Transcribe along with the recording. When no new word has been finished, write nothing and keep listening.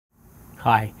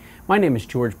Hi, my name is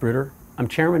George Bruder. I'm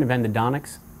Chairman of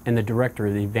Endodontics and the Director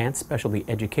of the Advanced Specialty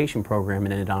Education Program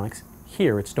in Endodontics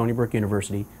here at Stony Brook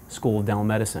University School of Dental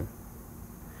Medicine.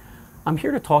 I'm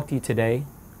here to talk to you today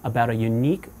about a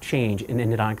unique change in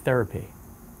endodontic therapy.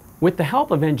 With the help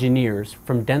of engineers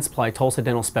from Dentsply Tulsa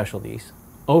Dental Specialties,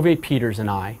 Ove Peters and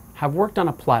I have worked on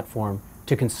a platform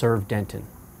to conserve dentin.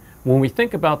 When we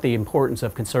think about the importance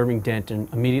of conserving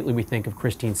dentin, immediately we think of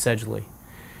Christine Sedgley.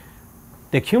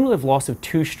 The cumulative loss of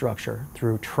tooth structure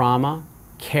through trauma,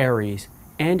 caries,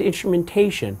 and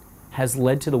instrumentation has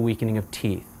led to the weakening of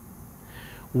teeth.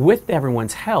 With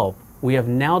everyone's help, we have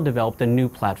now developed a new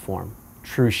platform,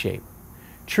 TRUShape.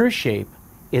 TRUShape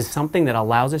is something that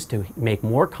allows us to make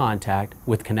more contact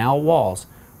with canal walls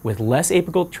with less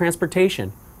apical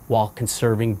transportation while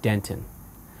conserving dentin.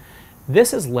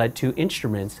 This has led to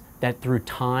instruments that through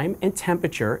time and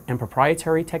temperature and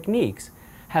proprietary techniques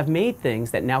have made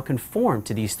things that now conform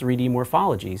to these 3D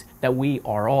morphologies that we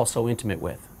are all so intimate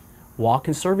with, while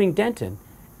conserving dentin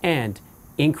and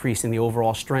increasing the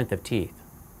overall strength of teeth.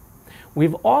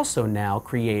 We've also now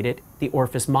created the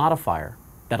orifice modifier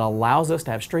that allows us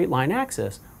to have straight line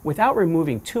access without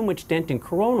removing too much dentin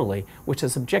coronally, which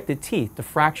has subjected teeth to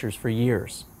fractures for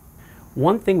years.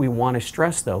 One thing we want to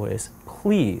stress though is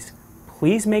please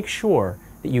make sure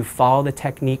that you follow the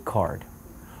technique card.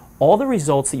 All the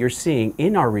results that you're seeing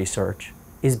in our research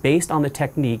is based on the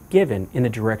technique given in the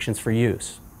directions for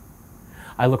use.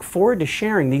 I look forward to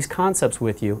sharing these concepts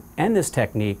with you and this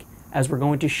technique as we're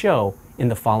going to show in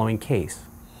the following case.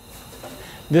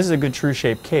 This is a good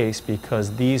TRUShape case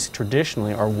because these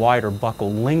traditionally are wider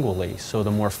buccal lingually, so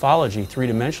the morphology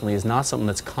three-dimensionally is not something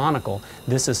that's conical.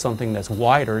 This is something that's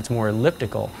wider, it's more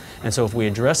elliptical. And so if we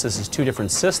address this as two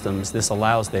different systems, this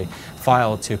allows the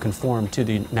file to conform to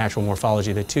the natural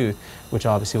morphology of the tooth, which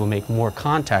obviously will make more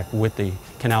contact with the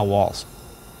canal walls.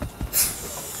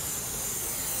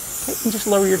 Okay, and just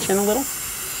lower your chin a little.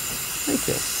 Thank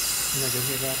you. Am I good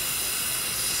here, Bob?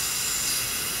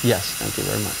 Yes, thank you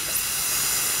very much.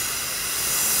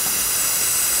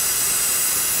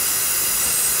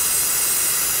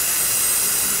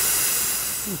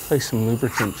 Place some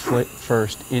lubricant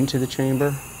first into the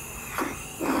chamber,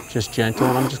 just gentle,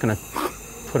 and I'm just going to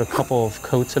put a couple of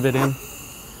coats of it in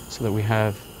so that we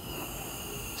have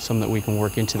some that we can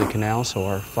work into the canal so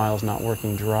our file's not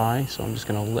working dry. So I'm just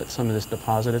going to let some of this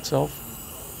deposit itself.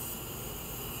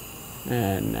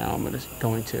 And now I'm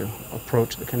going to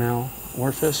approach the canal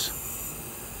orifice.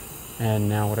 And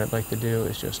now what I'd like to do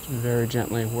is just very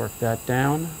gently work that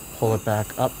down, pull it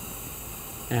back up,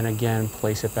 and again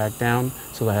place it back down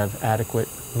so that I have adequate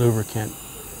lubricant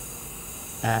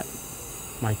at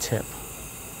my tip.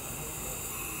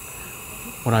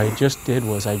 What I just did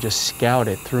was I just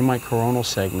scouted through my coronal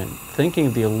segment, thinking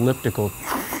of the elliptical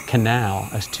canal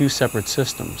as two separate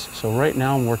systems. So right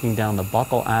now I'm working down the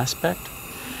buccal aspect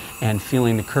and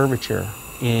feeling the curvature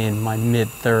in my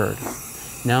mid-third.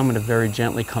 Now I'm going to very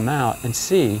gently come out and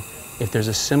see if there's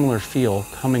a similar feel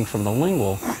coming from the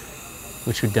lingual,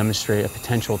 which would demonstrate a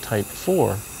potential type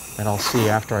 4 that I'll see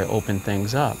after I open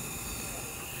things up.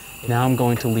 Now I'm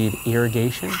going to leave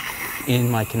irrigation in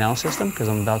my canal system because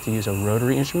I'm about to use a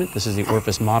rotary instrument. This is the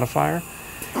orifice modifier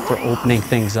for opening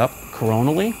things up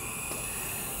coronally.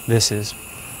 This is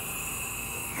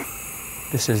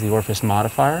the orifice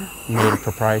modifier made of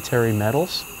proprietary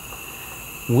metals.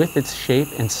 With its shape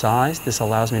and size, this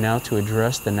allows me now to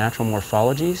address the natural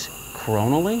morphologies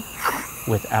coronally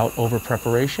without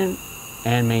over-preparation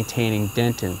and maintaining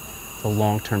dentin for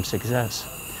long-term success.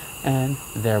 And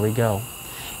there we go.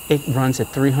 It runs at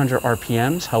 300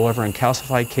 RPMs. However, in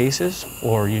calcified cases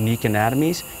or unique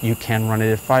anatomies, you can run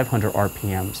it at 500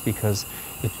 RPMs because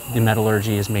the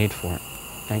metallurgy is made for it.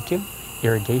 Thank you.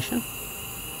 Irrigation.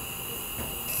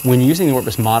 When using the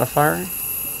orifice modifier,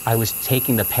 I was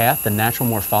taking the path, the natural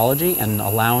morphology, and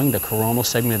allowing the coronal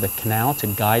segment of the canal to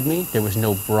guide me. There was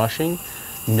no brushing,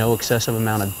 no excessive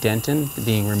amount of dentin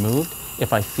being removed.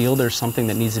 If I feel there's something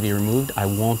that needs to be removed, I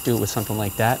won't do it with something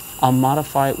like that. I'll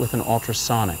modify it with an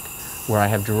ultrasonic, where I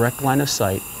have direct line of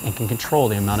sight and can control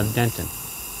the amount of dentin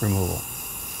removal.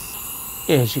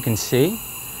 As you can see,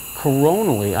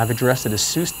 coronally, I've addressed it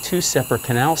as two separate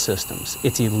canal systems.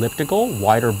 It's elliptical,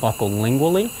 wider buccal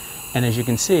lingually, and as you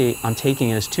can see, I'm taking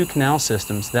it as two canal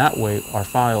systems. That way, our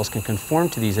files can conform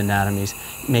to these anatomies,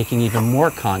 making even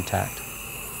more contact.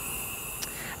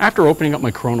 After opening up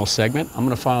my coronal segment, I'm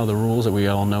going to follow the rules that we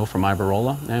all know from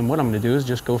Iberola, and what I'm going to do is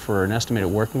just go for an estimated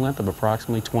working length of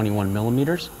approximately 21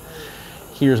 millimeters.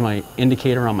 Here's my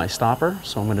indicator on my stopper,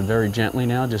 so I'm going to very gently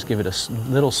now just give it a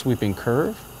little sweeping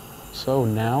curve. So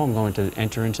now I'm going to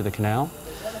enter into the canal.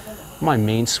 My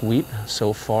main sweep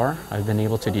so far, I've been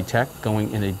able to detect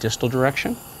going in a distal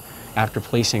direction. After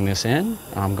placing this in,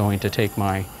 I'm going to take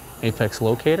my apex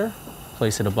locator,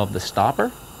 place it above the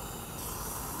stopper.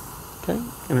 Okay,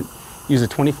 and use a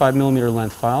 25mm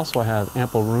length file so I have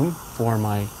ample room for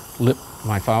my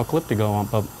file clip to go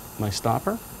above my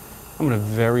stopper. I'm going to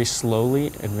very slowly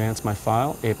advance my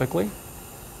file apically.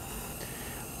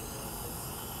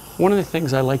 One of the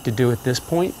things I like to do at this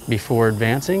point before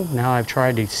advancing, now I've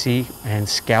tried to see and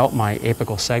scout my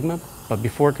apical segment, but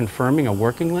before confirming a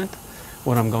working length,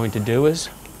 what I'm going to do is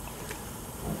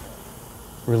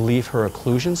relieve her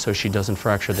occlusion so she doesn't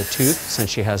fracture the tooth, since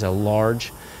she has a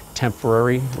large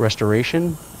temporary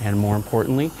restoration, and more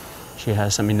importantly, she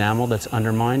has some enamel that's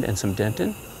undermined and some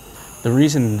dentin. The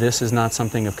reason this is not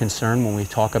something of concern when we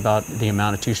talk about the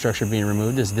amount of tooth structure being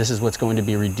removed is this is what's going to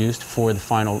be reduced for the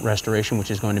final restoration, which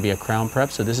is going to be a crown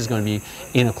prep. So this is going to be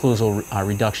in occlusal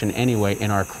reduction anyway in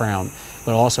our crown,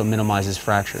 but also minimizes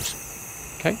fractures.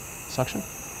 Okay, suction.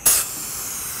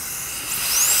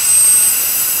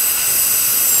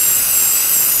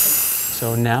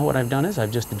 So now what I've done is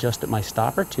I've just adjusted my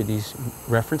stopper to these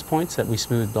reference points that we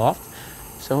smoothed off.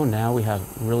 So now we have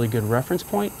a really good reference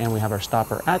point and we have our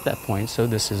stopper at that point. So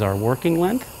this is our working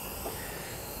length.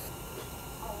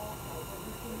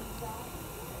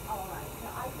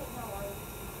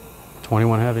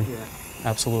 .21 heavy. Yeah.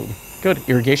 Absolutely. Good.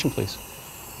 Irrigation, please.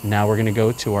 Now we're going to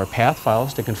go to our path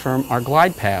files to confirm our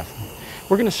glide path.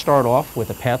 We're going to start off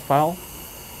with a path file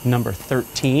number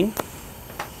 13.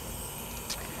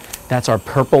 That's our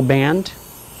purple band,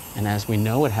 and as we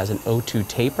know, it has an O2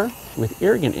 taper. With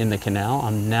irrigant in the canal,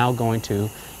 I'm now going to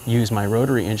use my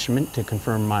rotary instrument to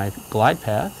confirm my glide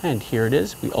path, and here it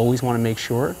is. We always want to make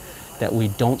sure that we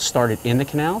don't start it in the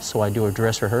canal, so I do a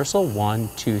dress rehearsal, 1,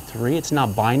 2, 3. It's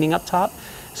not binding up top,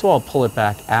 so I'll pull it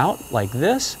back out like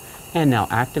this, and now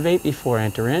activate before I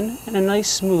enter in, and a nice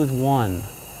smooth 1,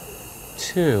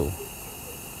 2,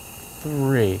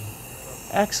 3.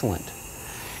 Excellent.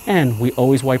 And we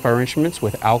always wipe our instruments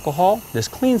with alcohol. This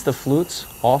cleans the flutes,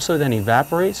 also then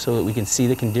evaporates so that we can see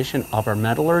the condition of our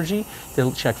metallurgy.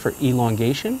 They'll check for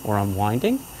elongation or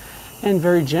unwinding. And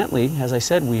very gently, as I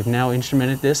said, we've now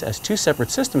instrumented this as 2 separate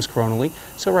systems coronally.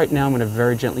 So right now I'm going to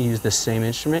very gently use the same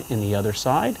instrument in the other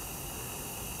side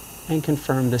and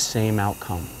confirm the same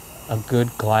outcome, a good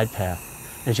glide path.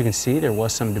 As you can see, there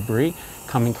was some debris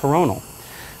coming coronal.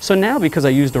 So now, because I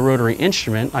used a rotary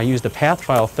instrument, I used a path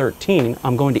file 13,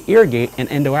 I'm going to irrigate and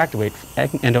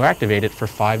endoactivate it for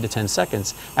 5 to 10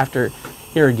 seconds after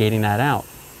irrigating that out.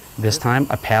 This time,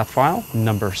 a path file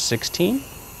number 16,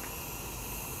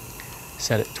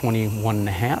 set at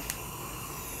 21.5.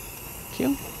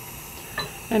 Q.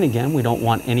 And again, we don't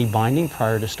want any binding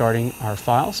prior to starting our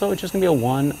file, so it's just going to be a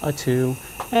 1, a 2,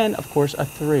 and of course a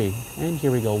 3. And here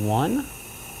we go, 1,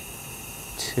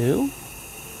 2,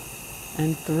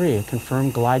 and 3, a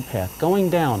confirmed glide path, going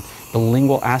down the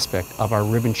lingual aspect of our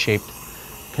ribbon-shaped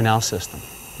canal system.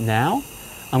 Now,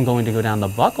 I'm going to go down the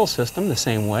buccal system the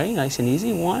same way, nice and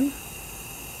easy, 1,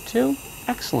 2,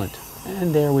 excellent,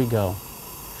 and there we go.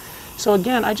 So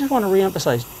again, I just want to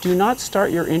re-emphasize, do not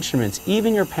start your instruments,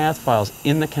 even your path files,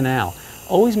 in the canal.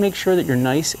 Always make sure that you're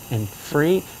nice and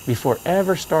free before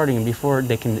ever starting and before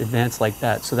they can advance like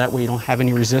that, so that way you don't have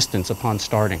any resistance upon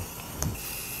starting.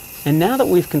 And now that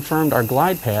we've confirmed our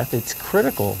glide path, it's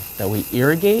critical that we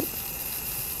irrigate,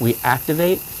 we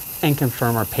activate, and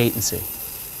confirm our patency.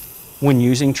 When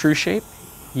using TRUShape,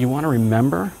 you want to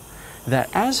remember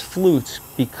that as flutes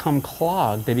become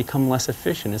clogged, they become less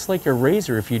efficient. It's like your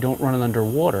razor if you don't run it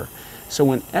underwater. So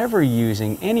whenever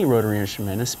using any rotary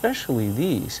instrument, especially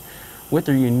these, with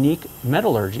their unique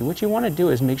metallurgy, what you want to do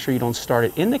is make sure you don't start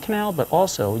it in the canal, but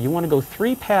also you want to go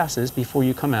 3 passes before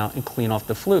you come out and clean off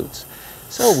the flutes.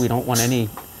 So we don't want any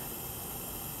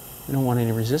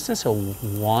resistance. So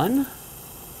 1,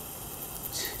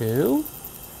 2,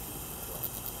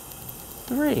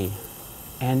 3,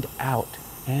 and out.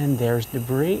 And there's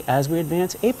debris as we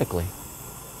advance apically.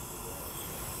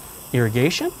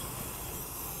 Irrigation.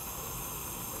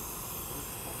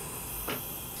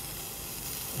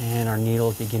 And our needle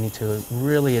is beginning to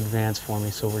really advance for me,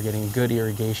 so we're getting good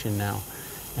irrigation now.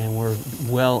 And we're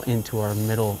well into our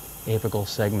middle apical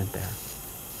segment there.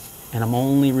 And I'm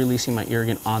only releasing my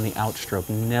irrigant on the outstroke,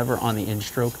 never on the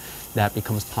instroke. That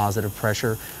becomes positive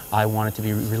pressure. I want it to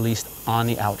be released on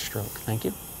the outstroke. Thank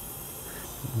you.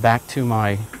 Back to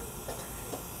my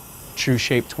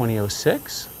TRUShape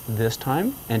 2006, this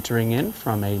time entering in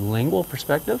from a lingual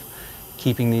perspective,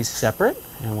 keeping these separate.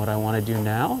 And what I want to do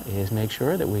now is make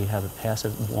sure that we have a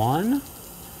passive 1,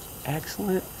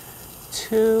 excellent,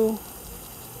 2,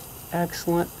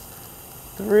 excellent,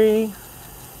 3.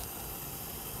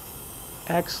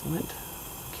 Excellent.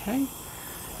 Okay.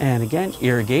 And again,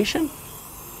 irrigation.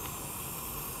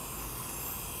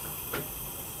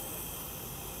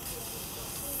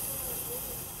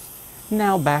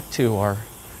 Now back to our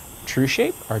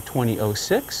TRUShape, our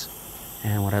 2006.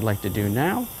 And what I'd like to do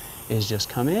now is just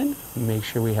come in, make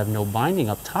sure we have no binding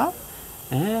up top.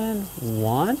 And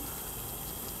 1,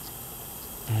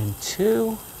 and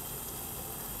 2,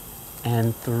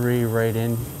 and 3 right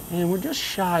in. And we're just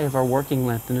shy of our working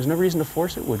length, and there's no reason to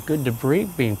force it with good debris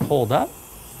being pulled up.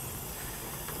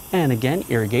 And again,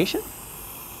 irrigation.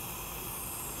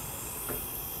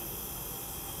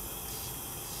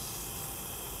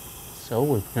 So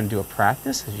we're going to do a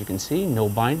practice. As you can see, no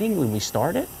binding when we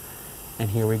start it. And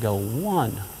here we go,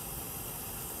 1,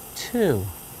 2,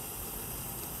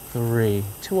 3,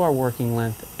 to our working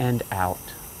length and out.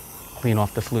 Clean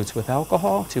off the flutes with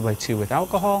alcohol, 2x2 with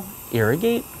alcohol,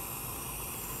 irrigate.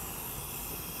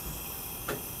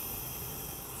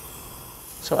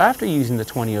 So after using the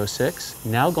 2006,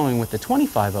 now going with the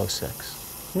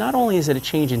 2506. Not only is it a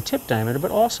change in tip diameter,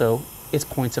 but also its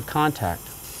points of contact.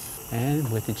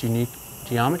 And with its unique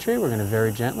geometry, we're going to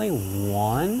very gently,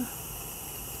 1,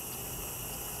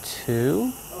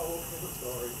 2,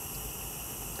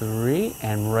 3,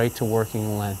 and right to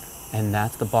working length. And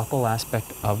that's the buccal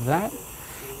aspect of that.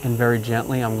 And very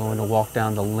gently, I'm going to walk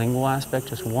down the lingual aspect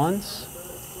just once.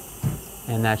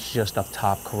 And that's just up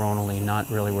top coronally, not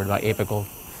really worried about apical.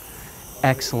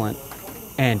 Excellent.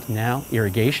 And now,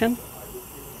 irrigation.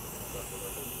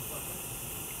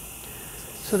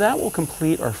 So that will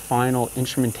complete our final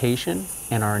instrumentation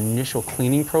and our initial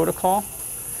cleaning protocol.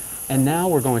 And now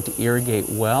we're going to irrigate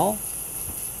well.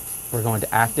 We're going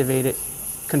to activate it,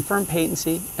 confirm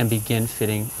patency, and begin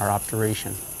fitting our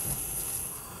obturation.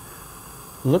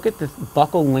 Look at the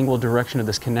buccal lingual direction of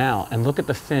this canal, and look at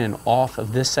the fin off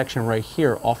of this section right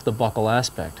here, off the buccal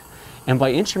aspect. And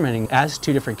by instrumenting as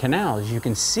 2 different canals, you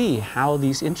can see how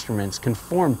these instruments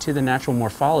conform to the natural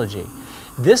morphology.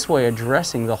 This way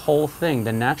addressing the whole thing,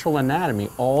 the natural anatomy,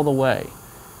 all the way.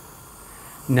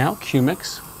 Now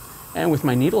qmix, and with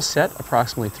my needle set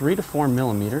approximately 3 to 4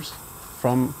 millimeters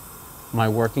from my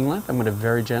working length, I'm going to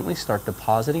very gently start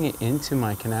depositing it into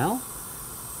my canal.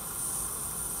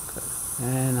 Good.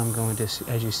 And I'm going to,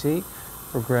 as you see,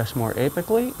 progress more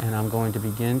apically, and I'm going to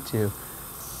begin to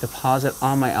deposit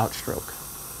on my outstroke.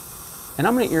 And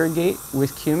I'm going to irrigate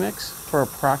with qmix for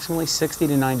approximately 60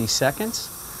 to 90 seconds.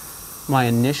 My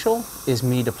initial is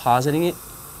me depositing it,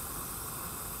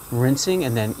 rinsing,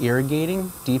 and then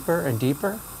irrigating deeper and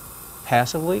deeper,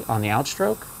 passively on the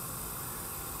outstroke.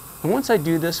 And once I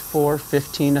do this for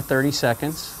 15 to 30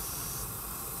 seconds,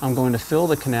 I'm going to fill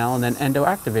the canal and then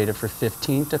endo-activate it for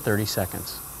 15 to 30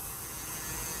 seconds.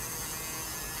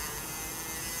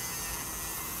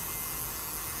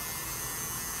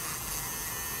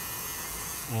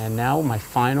 And now my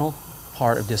final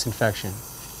part of disinfection.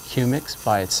 qmix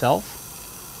by itself,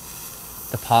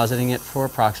 depositing it for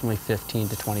approximately 15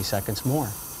 to 20 seconds more,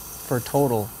 for a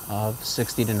total of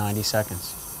 60 to 90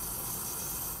 seconds.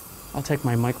 I'll take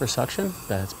my microsuction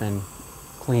that's been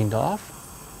cleaned off,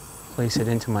 place it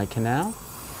into my canal,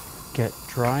 get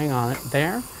drying on it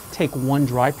there, take 1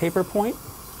 dry paper point,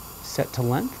 set to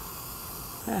length,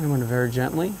 and I'm going to very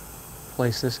gently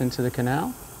place this into the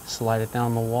canal, slide it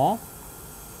down the wall,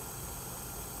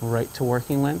 right to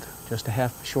working length, just a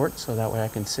half short so that way I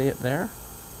can see it there.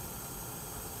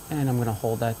 And I'm going to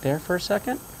hold that there for a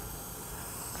second,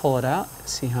 pull it out,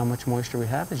 see how much moisture we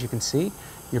have. As you can see,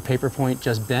 your paper point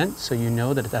just bent, so you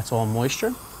know that that's all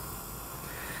moisture.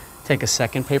 Take a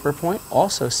second paper point,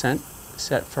 also set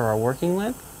for our working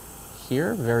length.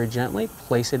 Here, very gently,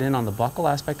 place it in on the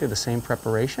buccal aspect of the same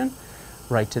preparation,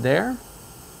 right to there.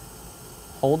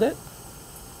 Hold it,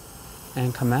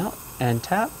 and come out and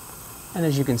tap. And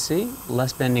as you can see,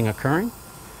 less bending occurring.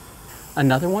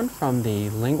 Another one from the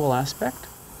lingual aspect.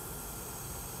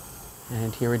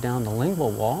 And here we're down the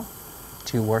lingual wall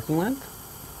to working length.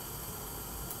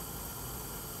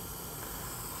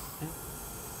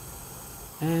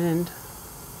 And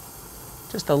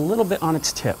just a little bit on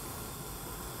its tip.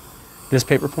 This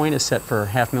paper point is set for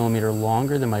 ½ millimeter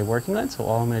longer than my working length, so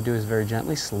all I'm going to do is very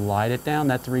gently slide it down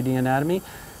that 3D anatomy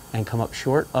and come up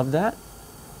short of that.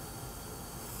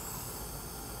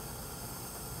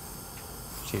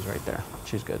 She's right there.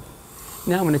 She's good.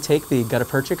 Now I'm going to take the gutta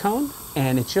percha cone,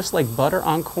 and it's just like butter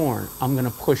on corn. I'm going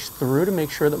to push through to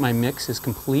make sure that my mix is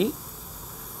complete.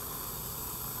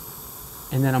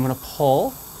 And then I'm going to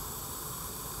pull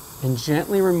and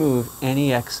gently remove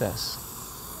any excess.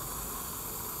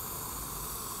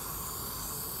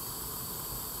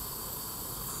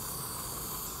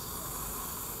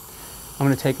 I'm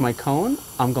going to take my cone,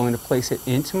 I'm going to place it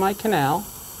into my canal,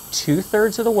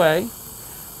 2/3 of the way,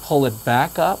 pull it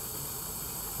back up,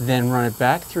 then run it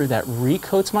back through. That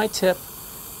recoats my tip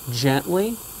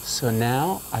gently, so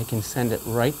now I can send it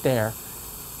right there.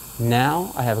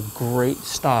 Now I have a great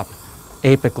stop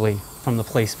apically from the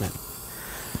placement.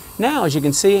 Now, as you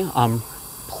can see, I'm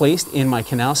placed in my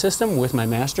canal system with my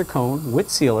master cone with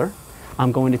sealer.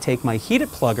 I'm going to take my heated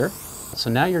plugger.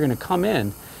 So now you're going to come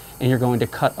in and you're going to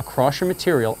cut across your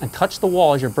material and touch the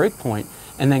wall as your break point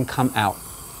and then come out.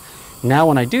 Now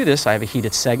when I do this, I have a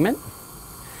heated segment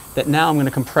that now I'm going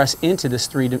to compress into this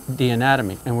 3D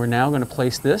anatomy. And we're now going to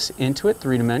place this into it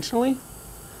three-dimensionally.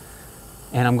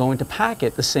 And I'm going to pack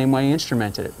it the same way I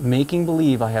instrumented it, making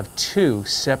believe I have two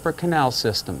separate canal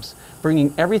systems,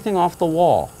 bringing everything off the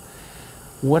wall.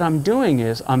 What I'm doing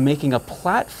is I'm making a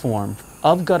platform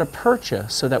of gutta percha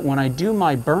so that when I do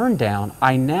my burn down,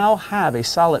 I now have a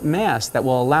solid mass that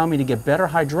will allow me to get better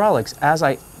hydraulics as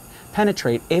I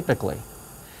penetrate apically.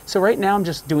 So right now I'm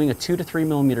just doing a 2 to 3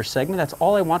 millimeter segment. That's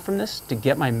all I want from this to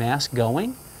get my mass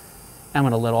going. I'm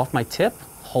going to let off my tip,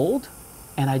 hold,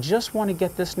 and I just want to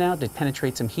get this now to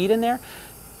penetrate some heat in there,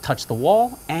 touch the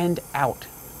wall, and out.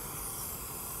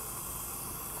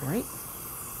 Great.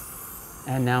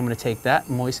 And now I'm going to take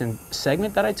that moistened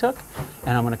segment that I took,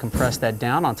 and I'm going to compress that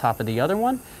down on top of the other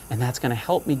one, and that's going to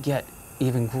help me get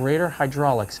even greater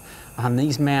hydraulics on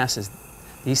these masses,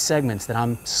 these segments that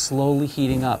I'm slowly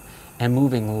heating up and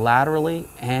moving laterally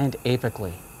and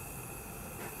apically.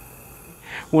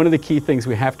 One of the key things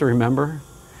we have to remember,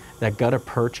 that gutta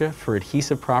percha for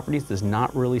adhesive properties does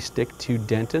not really stick to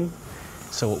dentin.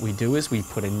 So what we do is we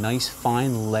put a nice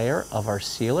fine layer of our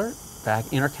sealer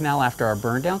back in our canal after our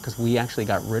burn down, because we actually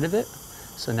got rid of it.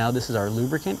 So now this is our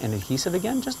lubricant and adhesive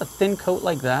again, just a thin coat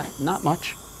like that, not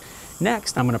much.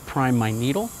 Next, I'm going to prime my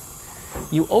needle.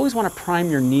 You always want to prime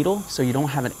your needle so you don't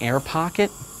have an air pocket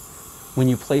when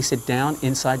you place it down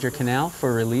inside your canal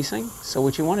for releasing. So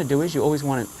what you want to do is you always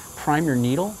want to prime your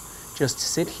needle. Just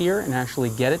sit here and actually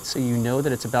get it so you know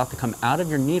that it's about to come out of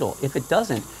your needle. If it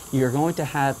doesn't, you're going to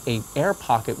have an air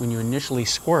pocket when you initially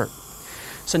squirt.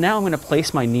 So now I'm going to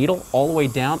place my needle all the way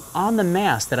down on the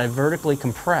mass that I vertically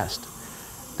compressed.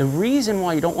 The reason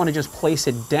why you don't want to just place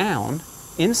it down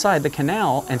inside the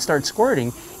canal and start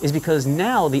squirting is because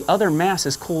now the other mass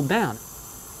is cooled down.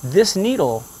 This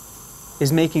needle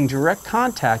is making direct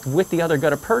contact with the other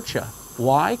gutta percha.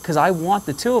 Why? Because I want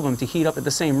the two of them to heat up at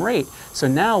the same rate. So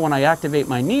now when I activate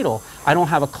my needle, I don't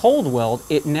have a cold weld.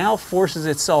 It now forces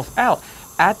itself out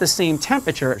at the same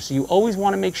temperature. So you always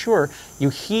want to make sure you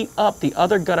heat up the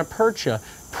other gutta percha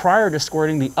prior to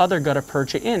squirting the other gutta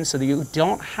percha in, so that you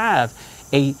don't have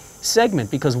a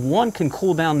segment, because one can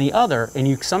cool down the other, and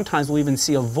you sometimes will even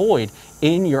see a void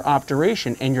in your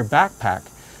obturation and your backpack.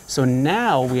 So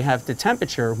now we have the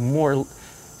temperature more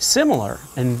similar,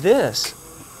 and this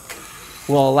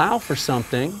will allow for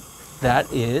something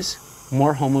that is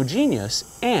more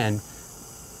homogeneous and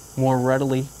more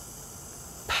readily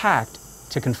packed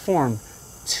to conform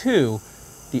to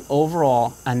the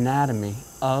overall anatomy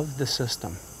of the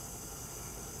system.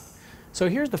 So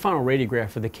here's the final radiograph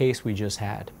for the case we just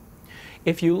had.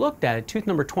 If you looked at it, tooth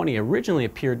number 20 originally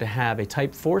appeared to have a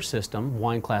type 4 system,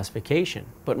 wine classification,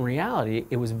 but in reality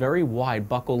it was very wide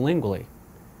buccal lingually.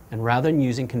 And rather than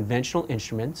using conventional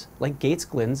instruments like gates,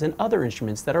 glidens, and other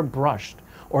instruments that are brushed,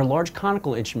 or large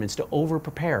conical instruments to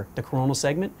over-prepare the coronal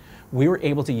segment, we were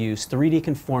able to use 3D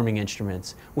conforming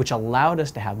instruments, which allowed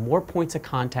us to have more points of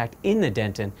contact in the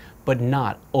dentin, but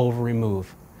not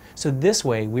over-remove. So this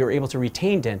way, we were able to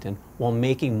retain dentin while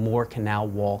making more canal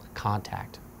wall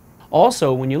contact.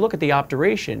 Also, when you look at the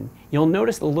obturation, you'll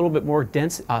notice a little bit more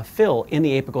dense fill in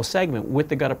the apical segment with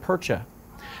the gutta percha.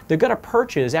 The gutta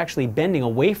percha is actually bending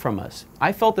away from us.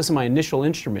 I felt this in my initial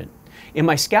instrument. In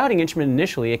my scouting instrument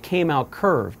initially, it came out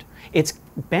curved. It's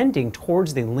bending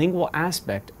towards the lingual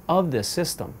aspect of this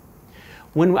system.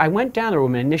 When I went down there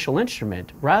with my initial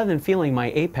instrument, rather than feeling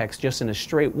my apex just in a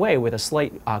straight way with a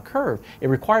slight curve, it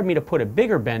required me to put a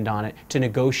bigger bend on it to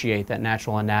negotiate that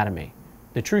natural anatomy.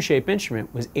 The TRUShape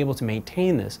instrument was able to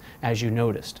maintain this, as you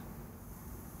noticed.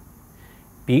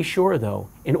 Be sure though,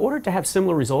 in order to have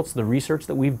similar results to the research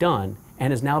that we've done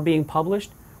and is now being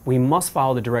published, we must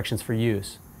follow the directions for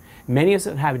use. Many of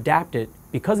us have adapted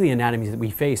because of the anatomies that we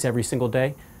face every single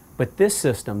day, but this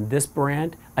system, this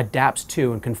brand, adapts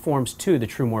to and conforms to the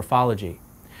true morphology.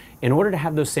 In order to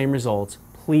have those same results,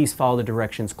 please follow the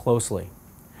directions closely.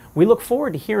 We look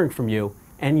forward to hearing from you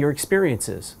and your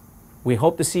experiences. We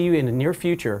hope to see you in the near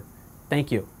future.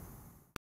 Thank you.